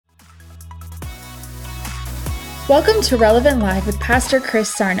Welcome to Relevant Live with Pastor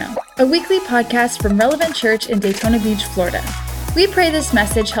Chris Sarno, a weekly podcast from Relevant Church in Daytona Beach, Florida. We pray this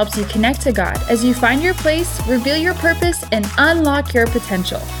message helps you connect to God as you find your place, reveal your purpose, and unlock your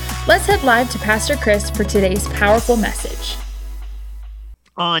potential. Let's head live to Pastor Chris for today's powerful message.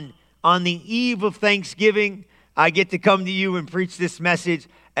 On the eve of Thanksgiving, I get to come to you and preach this message,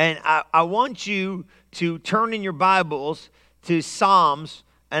 and I want you to turn in your Bibles to Psalms,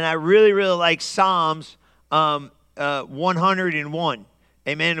 and I really like Psalms 101.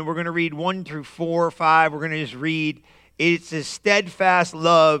 Amen. And we're going to read 1 through 4 or 5. We're going to just read. It's a steadfast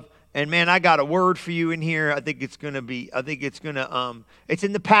love. And man, I got a word for you in here. it's in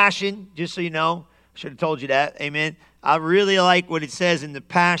the Passion, just so you know. I should have told you that. Amen. I really like what it says in the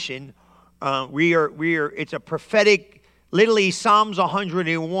Passion. It's a prophetic, literally Psalms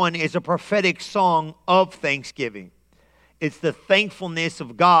 101 is a prophetic song of thanksgiving. It's the thankfulness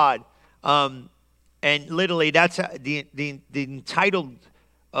of God. And literally, that's the entitled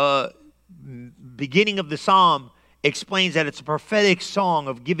beginning of the psalm explains that it's a prophetic song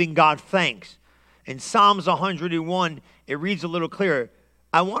of giving God thanks. In Psalms 101, it reads a little clearer.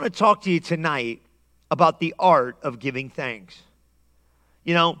 I want to talk to you tonight about the art of giving thanks.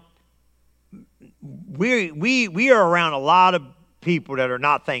 You know, we are around a lot of people that are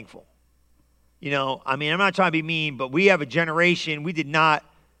not thankful. You know, I mean, I'm not trying to be mean, but we have a generation, we did not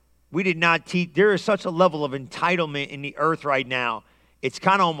teach. There is such a level of entitlement in the earth right now. It's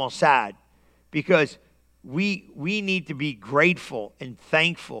kind of almost sad because we need to be grateful and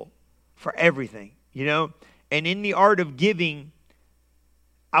thankful for everything, you know? And in the art of giving,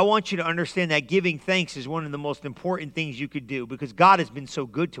 I want you to understand that giving thanks is one of the most important things you could do because God has been so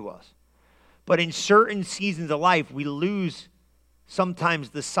good to us. But in certain seasons of life, we lose sometimes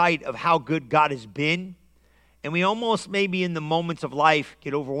the sight of how good God has been. And we almost maybe in the moments of life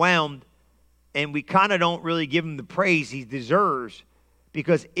get overwhelmed and we kind of don't really give him the praise he deserves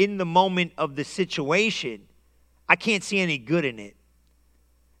because in the moment of the situation, I can't see any good in it.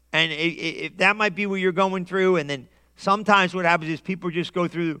 And if that might be what you're going through, and then sometimes what happens is people just go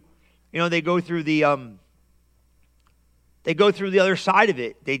through, you know, they go through the other side of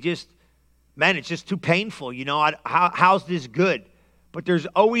it. They just, man, it's just too painful, you know, how's this good? But there's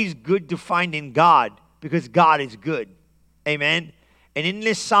always good to find in God. Because God is good. Amen. And in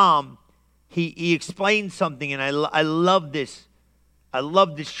this psalm, he explains something, and I love this. I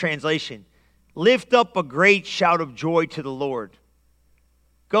love this translation. Lift up a great shout of joy to the Lord.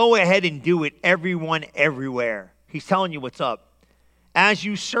 Go ahead and do it, everyone, everywhere. He's telling you what's up. As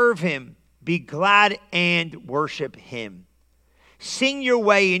you serve him, be glad and worship him. Sing your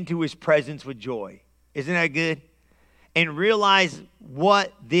way into his presence with joy. Isn't that good? And realize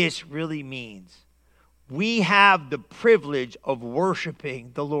what this really means. We have the privilege of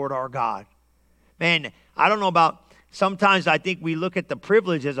worshiping the Lord our God. Man, I don't know about, sometimes I think we look at the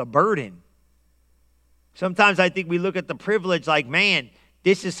privilege as a burden. Sometimes I think we look at the privilege like, man,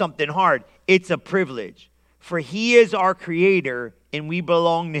 this is something hard. It's a privilege. For he is our creator and we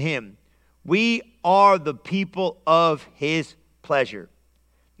belong to him. We are the people of his pleasure.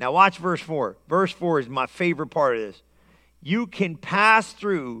 Now watch verse 4. Verse 4 is my favorite part of this. You can pass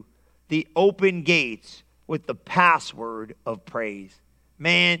through the open gates with the password of praise.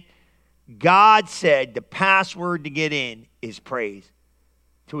 Man, God said the password to get in is praise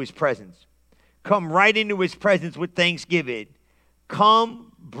to his presence. Come right into his presence with thanksgiving.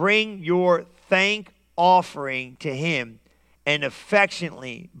 Come bring your thank offering to him and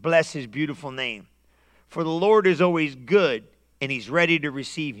affectionately bless his beautiful name. For the Lord is always good and he's ready to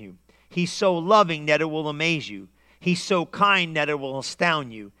receive you. He's so loving that it will amaze you. He's so kind that it will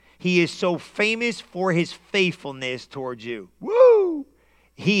astound you. He is so famous for his faithfulness towards you. Woo!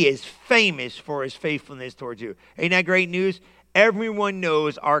 He is famous for his faithfulness towards you. Ain't that great news? Everyone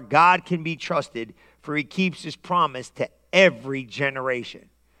knows our God can be trusted, for he keeps his promise to every generation.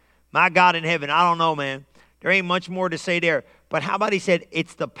 My God in heaven, I don't know, man. There ain't much more to say there. But how about he said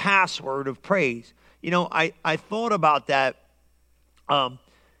it's the password of praise? You know, I thought about that. The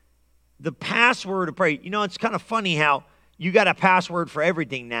password of praise. You know, it's kind of funny how you got a password for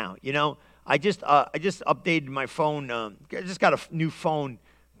everything now, you know. I just updated my phone. I just got a new phone,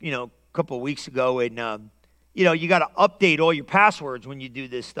 you know, a couple of weeks ago, and you know, you got to update all your passwords when you do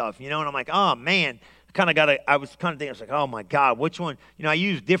this stuff, you know. And I'm like, oh man, I was kind of thinking, I was like, oh my God, which one? You know, I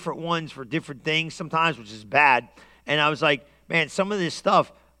use different ones for different things sometimes, which is bad. And I was like, man, some of this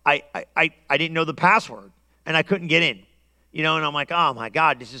stuff, I didn't know the password, and I couldn't get in, you know. And I'm like, oh my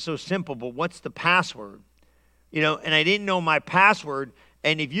God, this is so simple, but what's the password? You know, and I didn't know my password.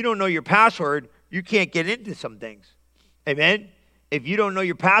 And if you don't know your password, you can't get into some things. Amen? If you don't know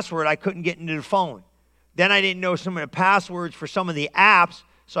your password, I couldn't get into the phone. Then I didn't know some of the passwords for some of the apps,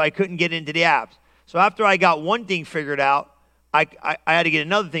 so I couldn't get into the apps. So after I got one thing figured out, I had to get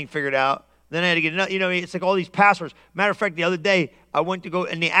another thing figured out. Then I had to get another, it's like all these passwords. Matter of fact, the other day, I went to go,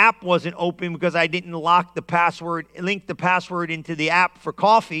 and the app wasn't open because I didn't link the password into the app for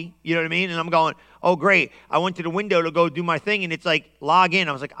coffee, you know what I mean? And I'm going, oh, great. I went to the window to go do my thing, and it's like, log in.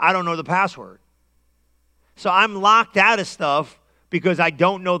 I was like, I don't know the password. So I'm locked out of stuff because I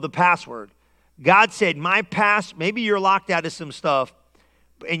don't know the password. God said, maybe you're locked out of some stuff,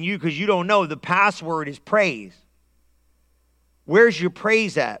 and because you don't know, the password is praise. Where's your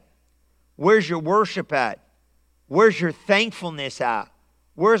praise at? Where's your worship at? Where's your thankfulness at?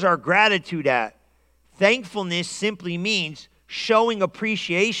 Where's our gratitude at? Thankfulness simply means showing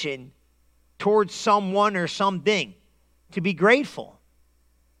appreciation towards someone or something, to be grateful.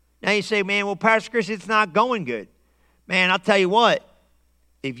 Now you say, man, well, Pastor Chris, it's not going good. Man, I'll tell you what,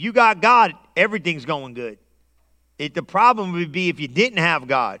 if you got God, everything's going good. The problem would be if you didn't have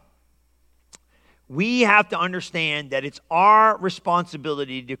God. We have to understand that it's our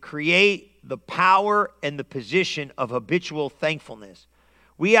responsibility to create the power and the position of habitual thankfulness.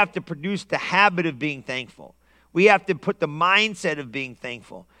 We have to produce the habit of being thankful. We have to put the mindset of being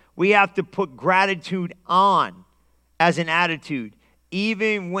thankful. We have to put gratitude on as an attitude,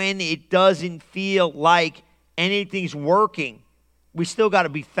 even when it doesn't feel like anything's working. We still got to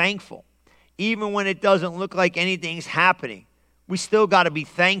be thankful. Even when it doesn't look like anything's happening, we still got to be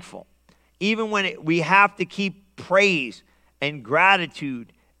thankful. Even when we have to keep praise and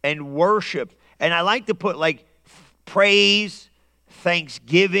gratitude and worship. And I like to put like praise,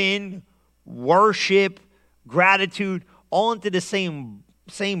 thanksgiving, worship, gratitude all into the same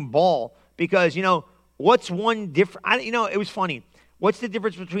ball. Because, what's one different? It was funny. What's the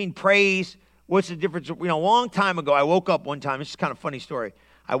difference between praise? What's the difference? A long time ago, I woke up one time. This is kind of a funny story.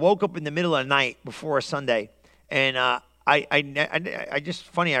 I woke up in the middle of the night before a Sunday, and I just,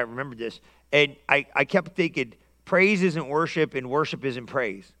 funny, I remember this. And I kept thinking, praise isn't worship, and worship isn't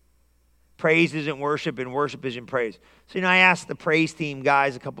praise. Praise isn't worship, and worship isn't praise. So, I asked the praise team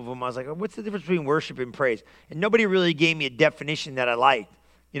guys, a couple of them, I was like, what's the difference between worship and praise? And nobody really gave me a definition that I liked,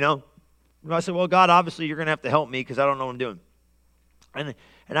 I said, well, God, obviously you're going to have to help me because I don't know what I'm doing.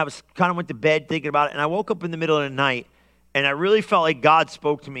 And I was kind of went to bed thinking about it, and I woke up in the middle of the night, and I really felt like God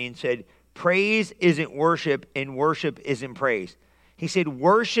spoke to me and said, praise isn't worship, and worship isn't praise. He said,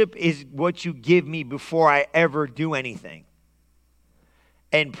 worship is what you give me before I ever do anything.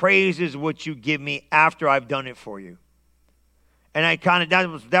 And praise is what you give me after I've done it for you. And I kind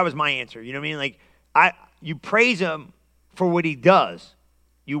of, that was my answer. You know what I mean? Like, you praise him for what he does.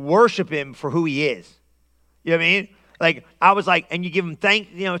 You worship him for who he is. You know what I mean? Like, I was like, and you give him thanks,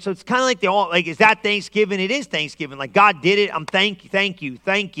 so it's kind of like is that Thanksgiving? It is Thanksgiving. Like, God did it. I'm thank you.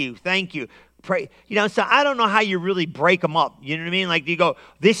 Pray, so I don't know how you really break them up. You know what I mean? Like, you go,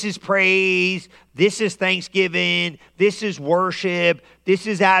 this is praise, this is thanksgiving, this is worship, this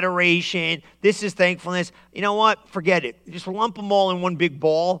is adoration, this is thankfulness. You know what? Forget it. Just lump them all in one big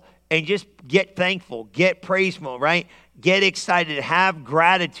ball and just get thankful, get praiseful, right? Get excited, have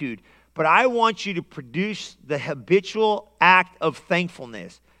gratitude. But I want you to produce the habitual act of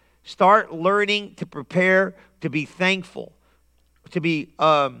thankfulness. Start learning to prepare to be thankful, to be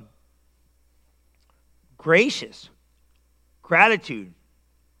gracious, gratitude,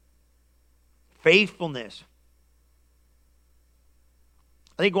 faithfulness.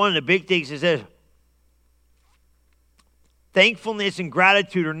 I think one of the big things is this. Thankfulness and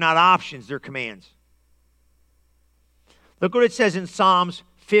gratitude are not options, they're commands. Look what it says in Psalms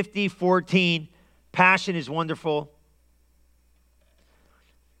 50:14. Passion is wonderful.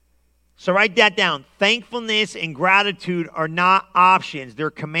 So write that down. Thankfulness and gratitude are not options. They're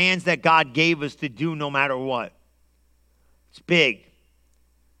commands that God gave us to do no matter what. It's big.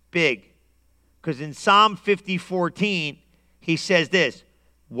 Big. Because in Psalm 50:14, he says this,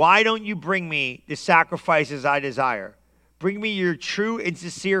 why don't you bring me the sacrifices I desire? Bring me your true and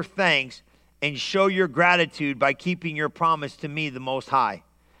sincere thanks and show your gratitude by keeping your promise to me, the Most High.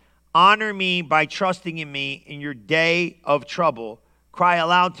 Honor me by trusting in me in your day of trouble. Cry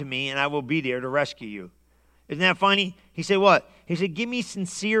aloud to me, and I will be there to rescue you. Isn't that funny? He said what? He said, give me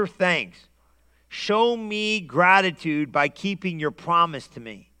sincere thanks. Show me gratitude by keeping your promise to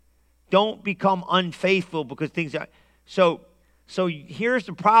me. Don't become unfaithful because things are... So here's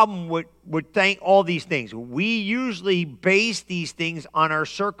the problem with all these things. We usually base these things on our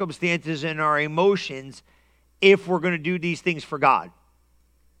circumstances and our emotions if we're going to do these things for God.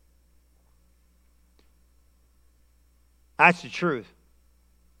 That's the truth.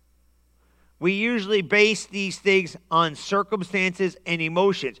 We usually base these things on circumstances and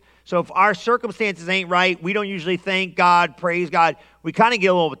emotions. So if our circumstances ain't right, we don't usually thank God, praise God. We kind of get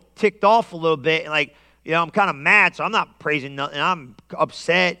a little ticked off a little bit, and like, I'm kind of mad, so I'm not praising nothing. I'm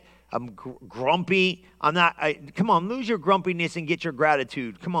upset. I'm grumpy. Come on, lose your grumpiness and get your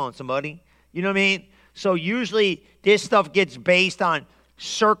gratitude. Come on, somebody. You know what I mean? So usually this stuff gets based on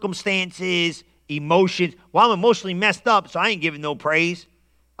circumstances, emotions. Well, I'm emotionally messed up, so I ain't giving no praise.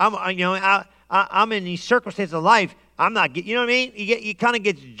 I'm in these circumstances of life. I'm not, you know what I mean? You kind of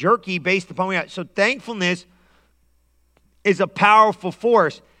get jerky based upon where you're at. So thankfulness is a powerful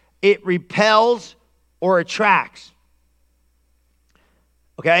force. It repels or attracts.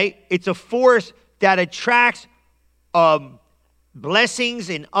 Okay? It's a force that attracts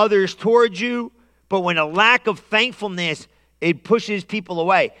blessings and others towards you, but when a lack of thankfulness, it pushes people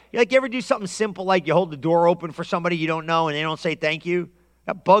away. You ever do something simple like you hold the door open for somebody you don't know and they don't say thank you?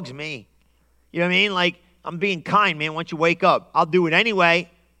 That bugs me. You know what I mean? Like, I'm being kind, man. Once you wake up, I'll do it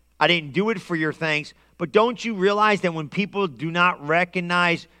anyway. I didn't do it for your thanks. But don't you realize that when people do not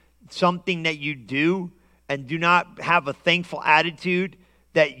recognize something that you do and do not have a thankful attitude,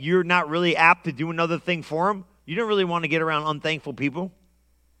 that you're not really apt to do another thing for them? You don't really want to get around unthankful people.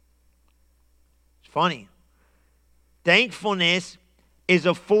 It's funny. Thankfulness is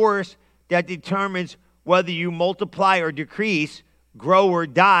a force that determines whether you multiply or decrease, grow or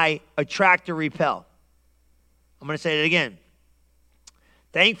die, attract or repel. I'm going to say it again.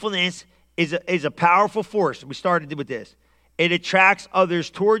 Thankfulness is a powerful force. We started with this. It attracts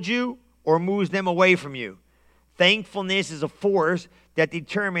others towards you or moves them away from you. Thankfulness is a force that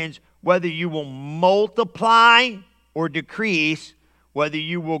determines whether you will multiply or decrease, whether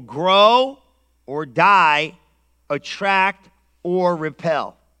you will grow or die, attract or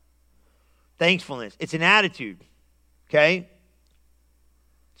repel. Thankfulness. It's an attitude. Okay?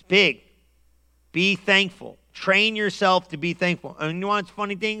 It's big. Be thankful. Train yourself to be thankful. And you know what's the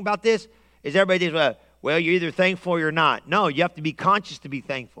funny thing about this? Is everybody thinks, well, you're either thankful or you're not. No, you have to be conscious to be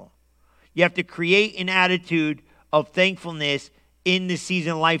thankful. You have to create an attitude of thankfulness in the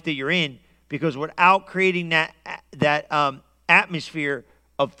season of life that you're in, because without creating that atmosphere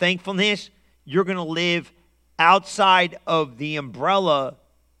of thankfulness, you're going to live outside of the umbrella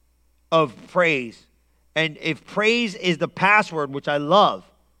of praise. And if praise is the password, which I love,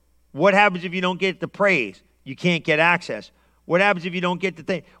 what happens if you don't get the praise? You can't get access. What happens if you don't get the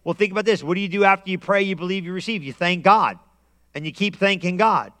thing? Well, think about this. What do you do after you pray, you believe, you receive? You thank God. And you keep thanking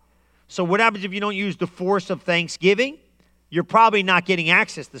God. So what happens if you don't use the force of thanksgiving? You're probably not getting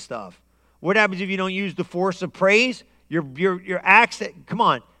access to stuff. What happens if you don't use the force of praise? Your access, come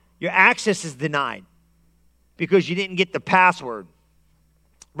on, your access is denied because you didn't get the password.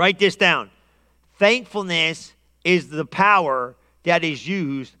 Write this down. Thankfulness is the power that is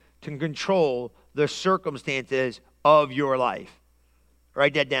used to control the circumstances of your life.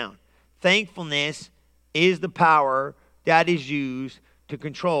 Write that down. Thankfulness is the power that is used to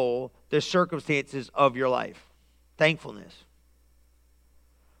control the circumstances of your life. Thankfulness.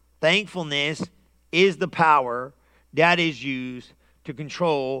 Thankfulness is the power that is used to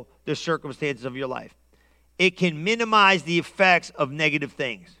control the circumstances of your life. It can minimize the effects of negative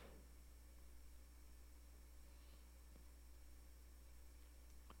things.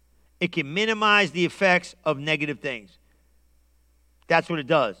 It can minimize the effects of negative things. That's what it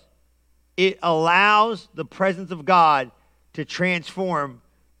does. It allows the presence of God to transform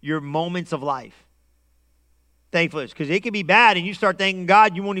your moments of life. Thankfulness. Because it can be bad and you start thanking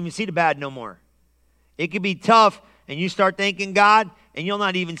God, you won't even see the bad no more. It can be tough and you start thanking God and you'll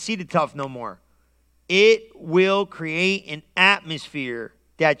not even see the tough no more. It will create an atmosphere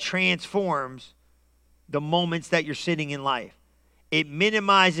that transforms the moments that you're sitting in life. It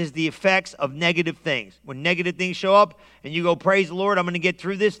minimizes the effects of negative things. When negative things show up and you go, praise the Lord, I'm going to get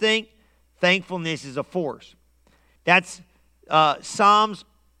through this thing, thankfulness is a force. That's Psalms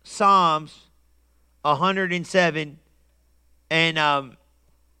 107. And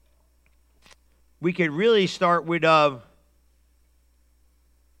we could really start with,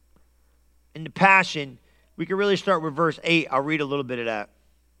 in the Passion, we could really start with verse 8. I'll read a little bit of that.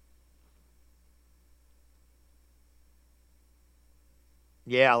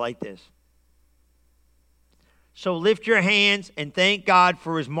 Yeah, I like this. So lift your hands and thank God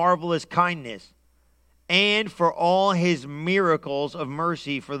for his marvelous kindness and for all his miracles of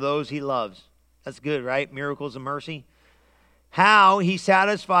mercy for those he loves. That's good, right? Miracles of mercy. How he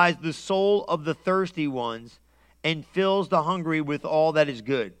satisfies the soul of the thirsty ones and fills the hungry with all that is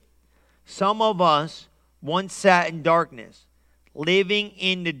good. Some of us once sat in darkness, living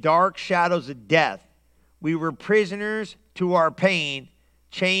in the dark shadows of death. We were prisoners to our pain,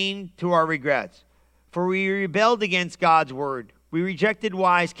 chained to our regrets. For we rebelled against God's word. We rejected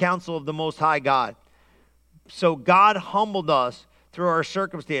wise counsel of the Most High God. So God humbled us through our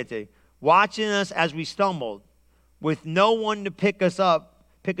circumstances, watching us as we stumbled, with no one to pick us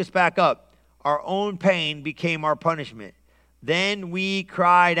back up. Our own pain became our punishment. Then we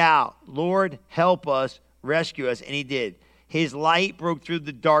cried out, Lord, help us, rescue us. And he did. His light broke through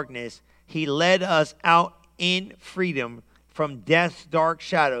the darkness. He led us out in freedom from death's dark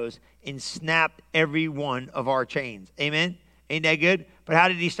shadows and snapped every one of our chains. Amen? Ain't that good? But how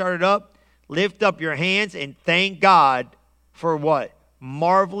did he start it up? Lift up your hands and thank God for what?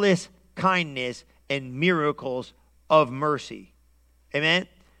 Marvelous kindness and miracles of mercy. Amen?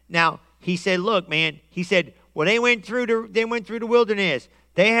 Now, he said, look, man, he said, well, they went through the wilderness.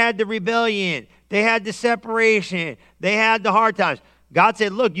 They had the rebellion. They had the separation. They had the hard times. God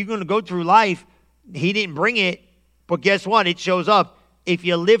said, look, you're going to go through life. He didn't bring it, but guess what? It shows up. If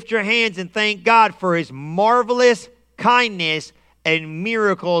you lift your hands and thank God for his marvelous kindness and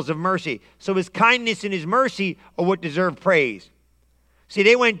miracles of mercy. So his kindness and his mercy are what deserve praise. See,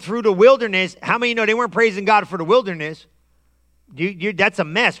 they went through the wilderness. How many know they weren't praising God for the wilderness? That's a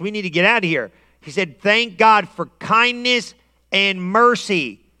mess. We need to get out of here. He said, thank God for kindness and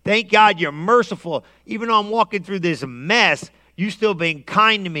mercy. Thank God you're merciful. Even though I'm walking through this mess, you still been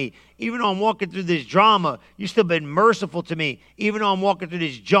kind to me. Even though I'm walking through this drama, you still been merciful to me. Even though I'm walking through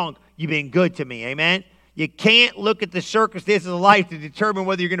this junk, you've been good to me. Amen? You can't look at the circumstances of life to determine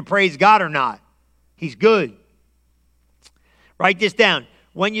whether you're going to praise God or not. He's good. Write this down.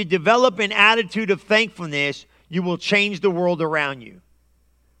 When you develop an attitude of thankfulness, you will change the world around you.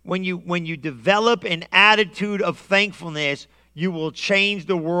 When you develop an attitude of thankfulness, you will change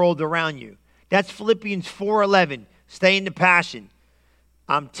the world around you. That's Philippians 4:11. Stay in the passion.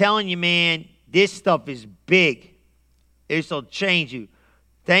 I'm telling you, man, this stuff is big. It'll change you.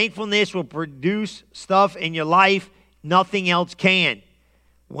 Thankfulness will produce stuff in your life nothing else can.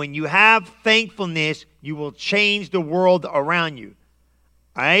 When you have thankfulness, you will change the world around you.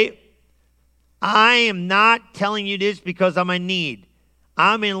 All right? I am not telling you this because I'm in need.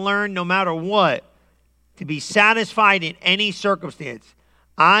 I'm in learn no matter what to be satisfied in any circumstance.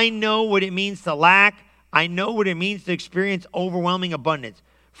 I know what it means to lack. I know what it means to experience overwhelming abundance.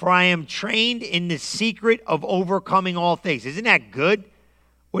 For I am trained in the secret of overcoming all things. Isn't that good?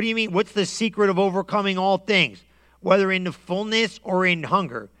 What do you mean? What's the secret of overcoming all things? Whether in the fullness or in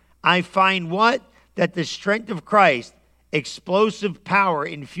hunger. I find what? That the strength of Christ, explosive power,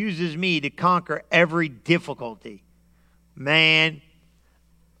 infuses me to conquer every difficulty. Man,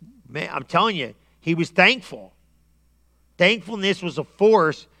 I'm telling you, he was thankful. Thankfulness was a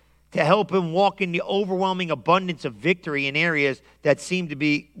force to help him walk in the overwhelming abundance of victory in areas that seemed to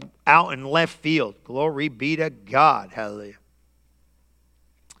be out in left field. Glory be to God. Hallelujah.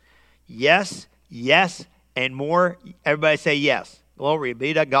 Yes, yes, and more. Everybody say yes. Glory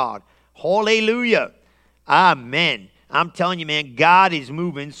be to God. Hallelujah. Amen. I'm telling you, man, God is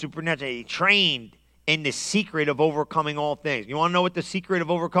moving supernaturally. Trained in the secret of overcoming all things. You want to know what the secret of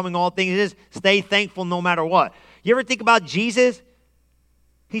overcoming all things is? Stay thankful no matter what. You ever think about Jesus?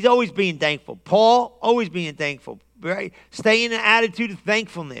 He's always being thankful. Paul, always being thankful. Right? Stay in an attitude of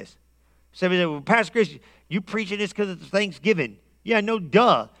thankfulness. Somebody said, well, Pastor Chris, you preaching this because it's Thanksgiving. Yeah, no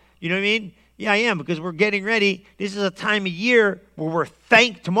duh. You know what I mean? Yeah, I am, because we're getting ready. This is a time of year where we're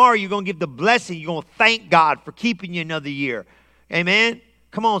tomorrow you're going to give the blessing. You're going to thank God for keeping you another year. Amen?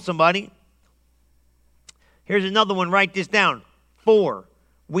 Come on, somebody. Here's another one. Write this down. 4,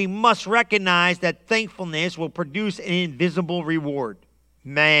 we must recognize that thankfulness will produce an invisible reward.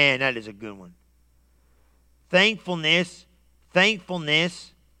 Man, that is a good one. Thankfulness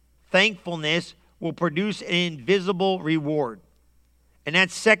will produce an invisible reward. And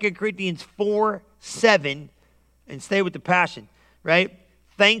that's 2 Corinthians 4:7. And stay with the passion, right?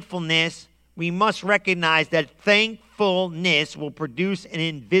 Thankfulness, we must recognize that thankfulness will produce an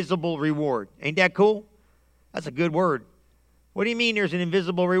invisible reward. Ain't that cool? That's a good word. What do you mean there's an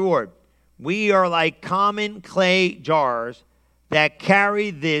invisible reward? We are like common clay jars that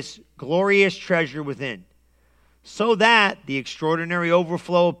carry this glorious treasure within, so that the extraordinary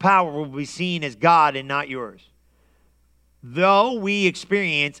overflow of power will be seen as God and not yours. Though we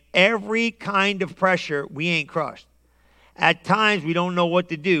experience every kind of pressure, we ain't crushed. At times, we don't know what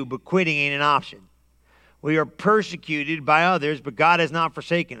to do, but quitting ain't an option. We are persecuted by others, but God has not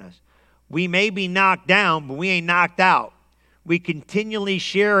forsaken us. We may be knocked down, but we ain't knocked out. We continually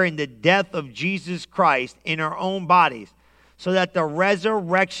share in the death of Jesus Christ in our own bodies, so that the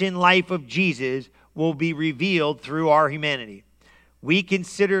resurrection life of Jesus will be revealed through our humanity. We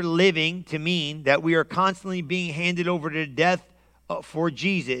consider living to mean that we are constantly being handed over to death for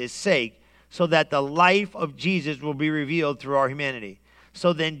Jesus' sake, so that the life of Jesus will be revealed through our humanity.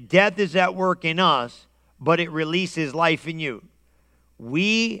 So then death is at work in us, but it releases life in you.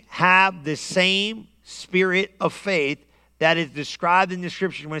 We have the same spirit of faith that is described in the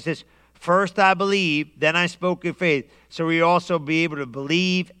scriptures when it says, first I believe, then I spoke in faith. So we also be able to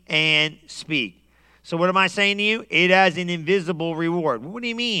believe and speak. So what am I saying to you? It has an invisible reward. What do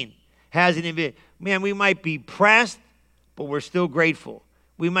you mean? Has an invisible? Man, we might be pressed, but we're still grateful.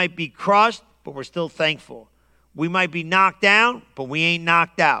 We might be crushed, but we're still thankful. We might be knocked down, but we ain't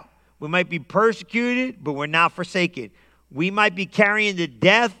knocked out. We might be persecuted, but we're not forsaken. We might be carrying the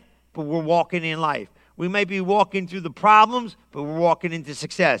death, but we're walking in life. We might be walking through the problems, but we're walking into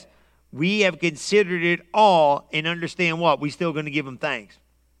success. We have considered it all and understand what? We're still going to give him thanks.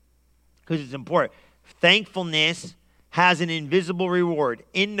 Because it's important. Thankfulness has an invisible reward.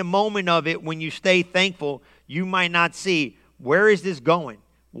 In the moment of it, when you stay thankful, you might not see, where is this going?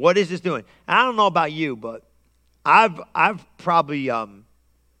 What is this doing? I don't know about you, but I've probably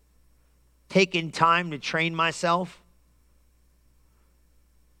taken time to train myself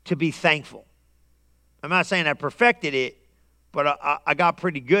to be thankful. I'm not saying I perfected it, but I got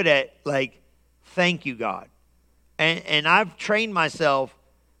pretty good at, like, thank you, God. And I've trained myself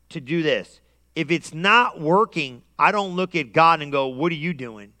to do this. If it's not working, I don't look at God and go, what are you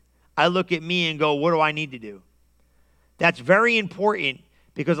doing? I look at me and go, what do I need to do? That's very important,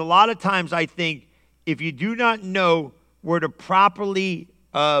 because a lot of times I think if you do not know where to properly,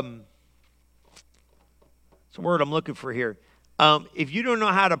 it's a word I'm looking for here. If you don't know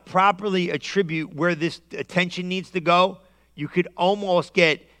how to properly attribute where this attention needs to go, you could almost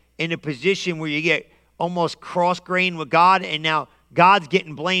get in a position where you get almost cross-grained with God, and now God's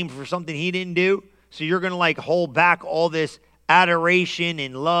getting blamed for something he didn't do. So you're going to, like, hold back all this adoration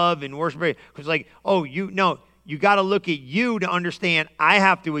and love and worship. Because, like, you got to look at you to understand I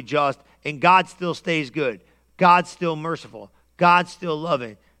have to adjust, and God still stays good. God's still merciful. God's still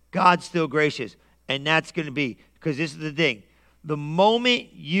loving. God's still gracious. And that's going to be, because this is the thing. The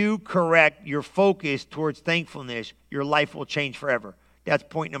moment you correct your focus towards thankfulness, your life will change forever. That's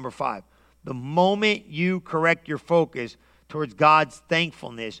point number 5. The moment you correct your focus towards God's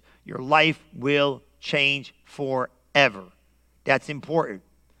thankfulness, your life will change forever. That's important.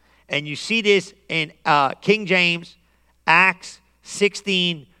 And you see this in King James, Acts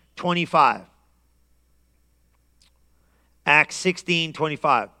 16:25. Acts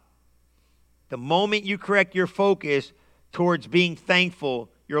 16:25. The moment you correct your focus towards being thankful,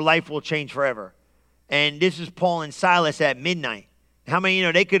 your life will change forever. And this is Paul and Silas at midnight. How many,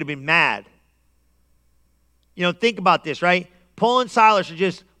 they could have been mad. Think about this, right? Paul and Silas are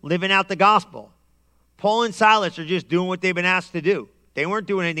just living out the gospel. Paul and Silas are just doing what they've been asked to do. They weren't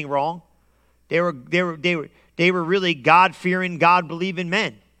doing anything wrong. They were really God-fearing, God-believing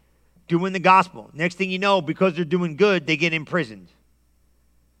men doing the gospel. Next thing you know, because they're doing good, they get imprisoned.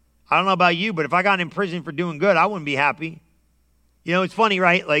 I don't know about you, but if I got in prison for doing good, I wouldn't be happy. It's funny,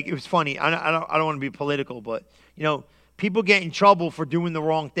 right? Like, it was funny. I don't want to be political, but, people get in trouble for doing the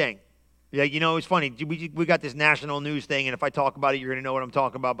wrong thing. Yeah, it's funny. We got this national news thing, and if I talk about it, you're going to know what I'm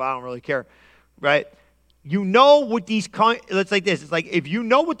talking about, but I don't really care, right? What these, it's like this. It's like, if you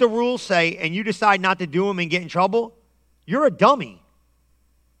know what the rules say and you decide not to do them and get in trouble, you're a dummy.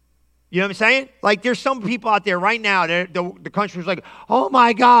 You know what I'm saying? Like, there's some people out there right now, the country's like, oh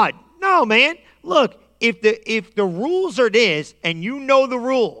my God. No, man. Look, if the rules are this and you know the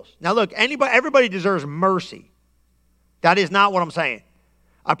rules. Now look, everybody deserves mercy. That is not what I'm saying.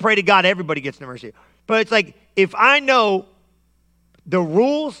 I pray to God everybody gets the mercy. But it's like, if I know the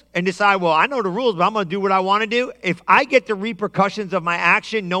rules and decide, well, I know the rules, but I'm going to do what I want to do. If I get the repercussions of my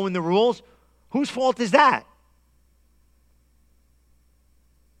action knowing the rules, whose fault is that?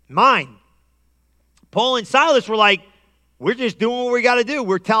 Mine. Paul and Silas were like, we're just doing what we got to do.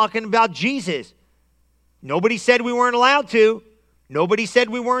 We're talking about Jesus. Nobody said we weren't allowed to. Nobody said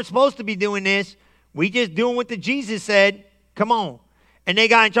we weren't supposed to be doing this. We just doing what the Jesus said. Come on. And they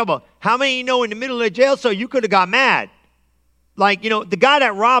got in trouble. How many of you know in the middle of the jail cell, you could have got mad? Like, the guy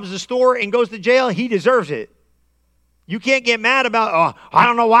that robs the store and goes to jail, he deserves it. You can't get mad about, oh, I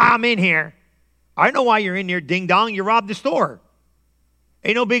don't know why I'm in here. I know why you're in there, ding dong. You robbed the store.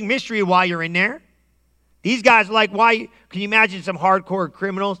 Ain't no big mystery why you're in there. These guys are like, why? Can you imagine some hardcore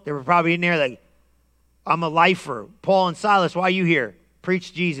criminals? They were probably in there like, I'm a lifer. Paul and Silas, why are you here?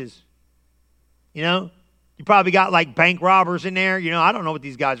 Preach Jesus. You probably got like bank robbers in there. I don't know what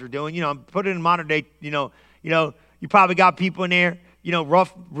these guys were doing. Put it in modern day, you probably got people in there,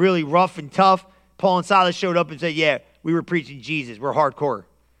 rough, really rough and tough. Paul and Silas showed up and said, yeah, we were preaching Jesus. We're hardcore.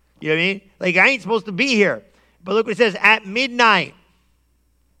 You know what I mean? Like, I ain't supposed to be here. But look what it says, at midnight.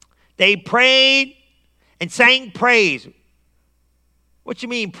 They prayed and sang praise. What you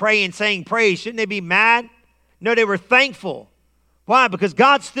mean pray and sang praise? Shouldn't they be mad? No, they were thankful. Why? Because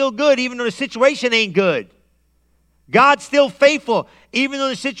God's still good even though the situation ain't good. God's still faithful even though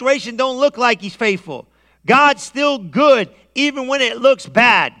the situation don't look like he's faithful. God's still good even when it looks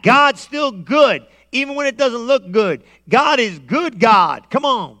bad. God's still good even when it doesn't look good. God is good God. Come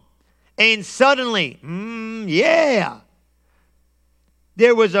on. And suddenly,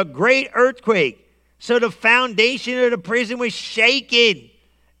 there was a great earthquake. So the foundation of the prison was shaken,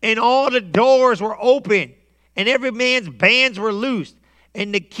 and all the doors were open, and every man's bands were loosed.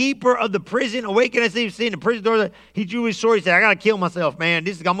 And the keeper of the prison awakened as he was seeing the prison door. He drew his sword. He said, I got to kill myself, man.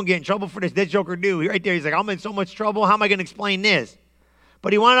 I'm going to get in trouble for this. That joker do. Right there, he's like, I'm in so much trouble. How am I going to explain this?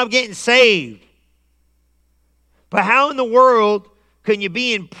 But he wound up getting saved. But how in the world can you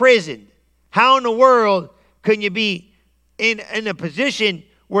be in prison? How in the world can you be in a position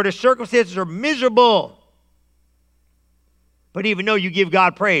where the circumstances are miserable? But even though you give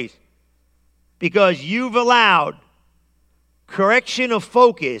God praise, because you've allowed correction of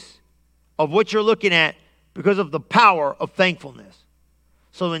focus of what you're looking at because of the power of thankfulness.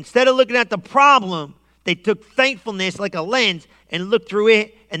 So instead of looking at the problem, they took thankfulness like a lens and looked through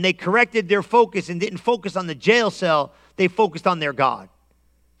it, and they corrected their focus and didn't focus on the jail cell. They focused on their God.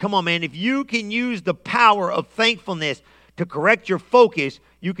 Come on, man. If you can use the power of thankfulness to correct your focus,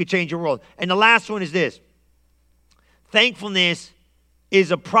 you could change your world. And the last one is this. Thankfulness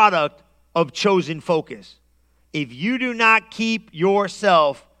is a product of chosen focus. If you do not keep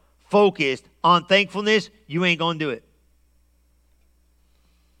yourself focused on thankfulness, you ain't going to do it.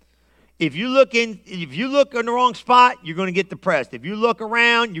 If you look in the wrong spot, you're going to get depressed. If you look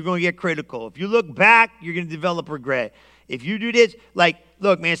around, you're going to get critical. If you look back, you're going to develop regret. If you do this,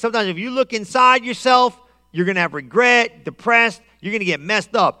 look, man, sometimes if you look inside yourself, you're going to have regret, depressed, you're going to get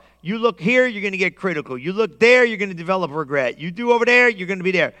messed up. You look here, you're going to get critical. You look there, you're going to develop regret. You do over there, you're going to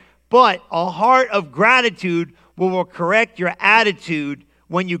be there. But a heart of gratitude will correct your attitude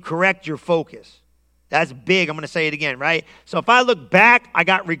when you correct your focus. That's big. I'm going to say it again, right? So if I look back, I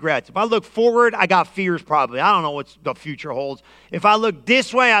got regrets. If I look forward, I got fears probably. I don't know what the future holds. If I look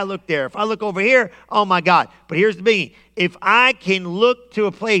this way, I look there. If I look over here, oh my God. But here's the biggie. If I can look to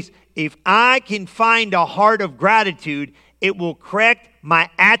a place, if I can find a heart of gratitude, it will correct my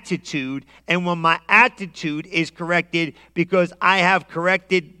attitude. And when my attitude is corrected because I have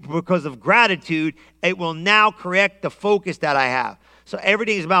corrected because of gratitude, it will now correct the focus that I have. So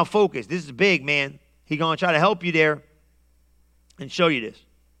everything is about focus. This is big, man. He's going to try to help you there and show you this.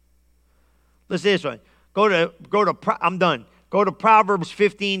 Listen to this one. I'm done. Go to Proverbs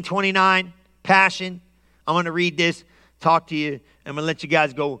 15:29, Passion. I'm going to read this, talk to you. I'm going to let you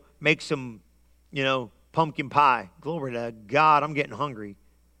guys go make some, pumpkin pie. Glory to God, I'm getting hungry.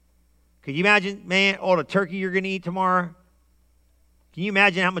 Can you imagine, man, all the turkey you're going to eat tomorrow? Can you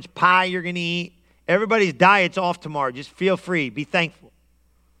imagine how much pie you're going to eat? Everybody's diet's off tomorrow. Just feel free. Be thankful.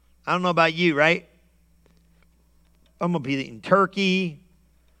 I don't know about you, right? I'm going to be eating turkey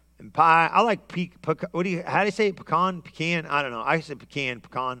and pie. I like how do you say it? Pecan? I don't know. I say pecan.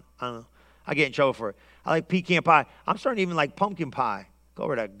 I don't know. I get in trouble for it. I like pecan pie. I'm starting to even like pumpkin pie.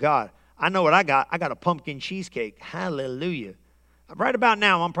 Glory to God. I know what I got. I got a pumpkin cheesecake. Hallelujah. Right about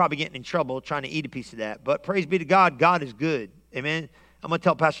now, I'm probably getting in trouble trying to eat a piece of that. But praise be to God. God is good. Amen. I'm going to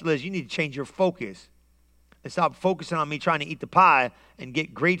tell Pastor Liz, you need to change your focus and stop focusing on me trying to eat the pie and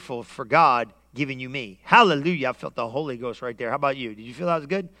get grateful for God giving you me. Hallelujah. I felt the Holy Ghost right there. How about you? Did you feel that was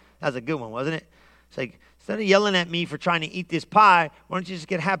good? That was a good one, wasn't it? It's like, instead of yelling at me for trying to eat this pie, why don't you just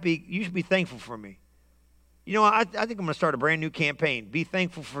get happy? You should be thankful for me. You know, I think I'm going to start a brand new campaign. Be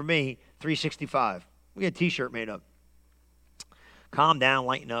thankful for me, 365. We get a t-shirt made up. Calm down,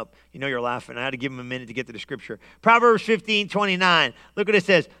 lighten up. You know you're laughing. I had to give him a minute to get to the scripture. Proverbs 15:29. Look what it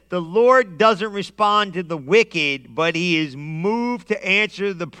says. The Lord doesn't respond to the wicked, but he is moved to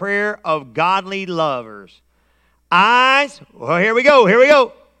answer the prayer of godly lovers. Eyes, well, here we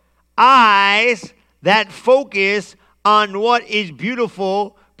go. Eyes that focus on what is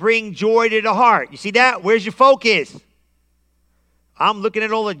beautiful bring joy to the heart. You see that? Where's your focus? I'm looking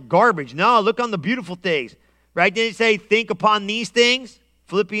at all the garbage. No, look on the beautiful things. Right? Didn't it say, think upon these things?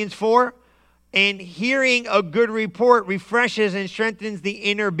 Philippians 4. And hearing a good report refreshes and strengthens the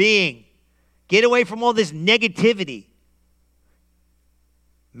inner being. Get away from all this negativity.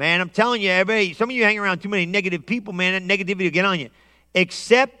 Man, I'm telling you, everybody, some of you hang around too many negative people, man. That negativity will get on you.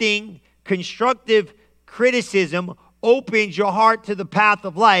 Accepting constructive criticism opens your heart to the path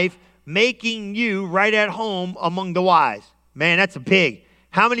of life, making you right at home among the wise. Man, that's a big.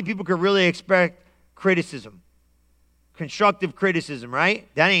 How many people could really expect criticism? constructive criticism, right?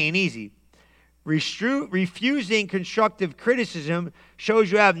 That ain't easy. Refusing constructive criticism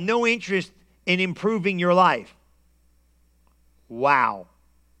shows you have no interest in improving your life. Wow.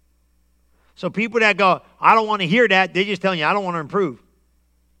 So people that go, I don't want to hear that, they're just telling you, I don't want to improve.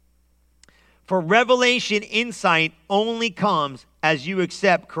 For revelation insight only comes as you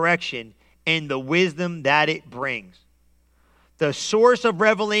accept correction and the wisdom that it brings. The source of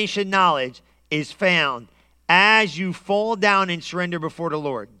revelation knowledge is found as you fall down and surrender before the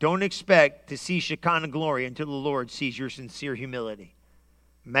Lord. Don't expect to see Shekinah glory until the Lord sees your sincere humility.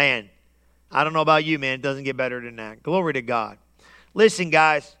 Man, I don't know about you, man. It doesn't get better than that. Glory to God. Listen,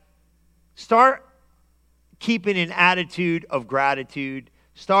 guys, start keeping an attitude of gratitude.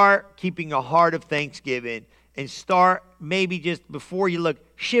 Start keeping a heart of thanksgiving. And start, maybe just before you look,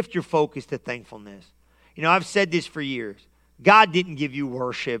 shift your focus to thankfulness. You know, I've said this for years. God didn't give you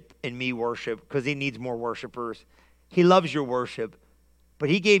worship and me worship because he needs more worshipers. He loves your worship, but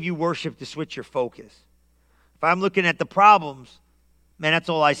he gave you worship to switch your focus. If I'm looking at the problems, man, that's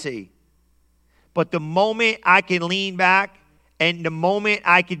all I see. But the moment I can lean back and the moment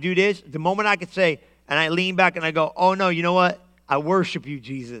I can do this, the moment I can say, and I lean back and I go, oh no, you know what? I worship you,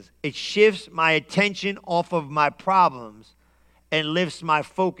 Jesus. It shifts my attention off of my problems and lifts my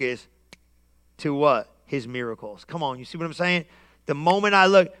focus to what? His miracles. Come on, you see what I'm saying? The moment I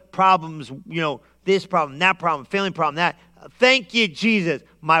look, problems, you know, this problem, that problem, failing problem, that. Thank you, Jesus.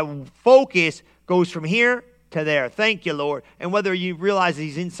 My focus goes from here to there. Thank you, Lord. And whether you realize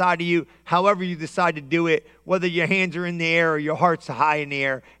he's inside of you, however you decide to do it, whether your hands are in the air or your heart's high in the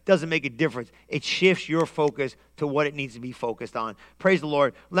air, doesn't make a difference. It shifts your focus to what it needs to be focused on. Praise the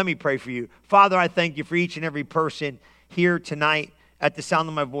Lord. Let me pray for you. Father, I thank you for each and every person here tonight at the sound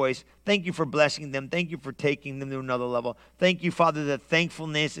of my voice. Thank you for blessing them. Thank you for taking them to another level. Thank you, Father, that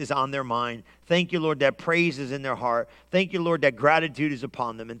thankfulness is on their mind. Thank you, Lord, that praise is in their heart. Thank you, Lord, that gratitude is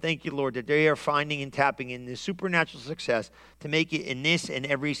upon them. And thank you, Lord, that they are finding and tapping in this supernatural success to make it in this and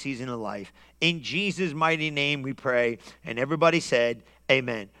every season of life. In Jesus' mighty name we pray. And everybody said,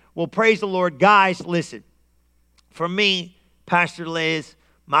 amen. Well, praise the Lord. Guys, listen. From me, Pastor Liz,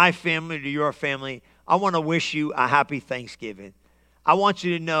 my family to your family, I want to wish you a happy Thanksgiving. I want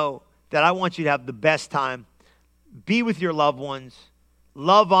you to know that I want you to have the best time. Be with your loved ones.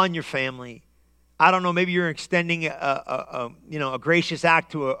 Love on your family. I don't know, maybe you're extending a gracious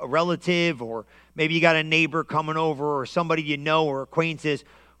act to a relative, or maybe you got a neighbor coming over, or somebody you know, or acquaintances.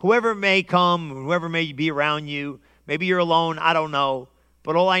 Whoever may come, whoever may be around you. Maybe you're alone, I don't know.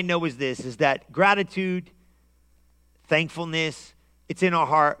 But all I know is this, is that gratitude, thankfulness, it's in our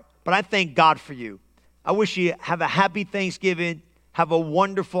heart. But I thank God for you. I wish you have a happy Thanksgiving. Have a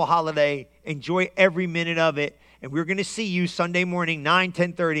wonderful holiday. Enjoy every minute of it. And we're going to see you Sunday morning, 9,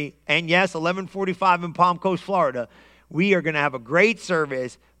 10:30, and yes, 11:45 in Palm Coast, Florida. We are going to have a great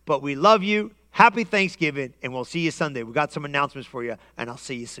service, but we love you. Happy Thanksgiving, and we'll see you Sunday. We got some announcements for you, and I'll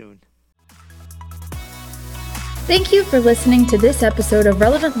see you soon. Thank you for listening to this episode of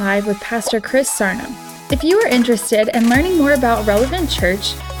Relevant Live with Pastor Chris Sarno. If you are interested in learning more about Relevant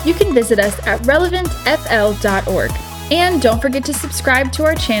Church, you can visit us at relevantfl.org. And don't forget to subscribe to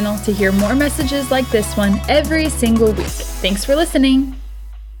our channel to hear more messages like this one every single week. Thanks for listening.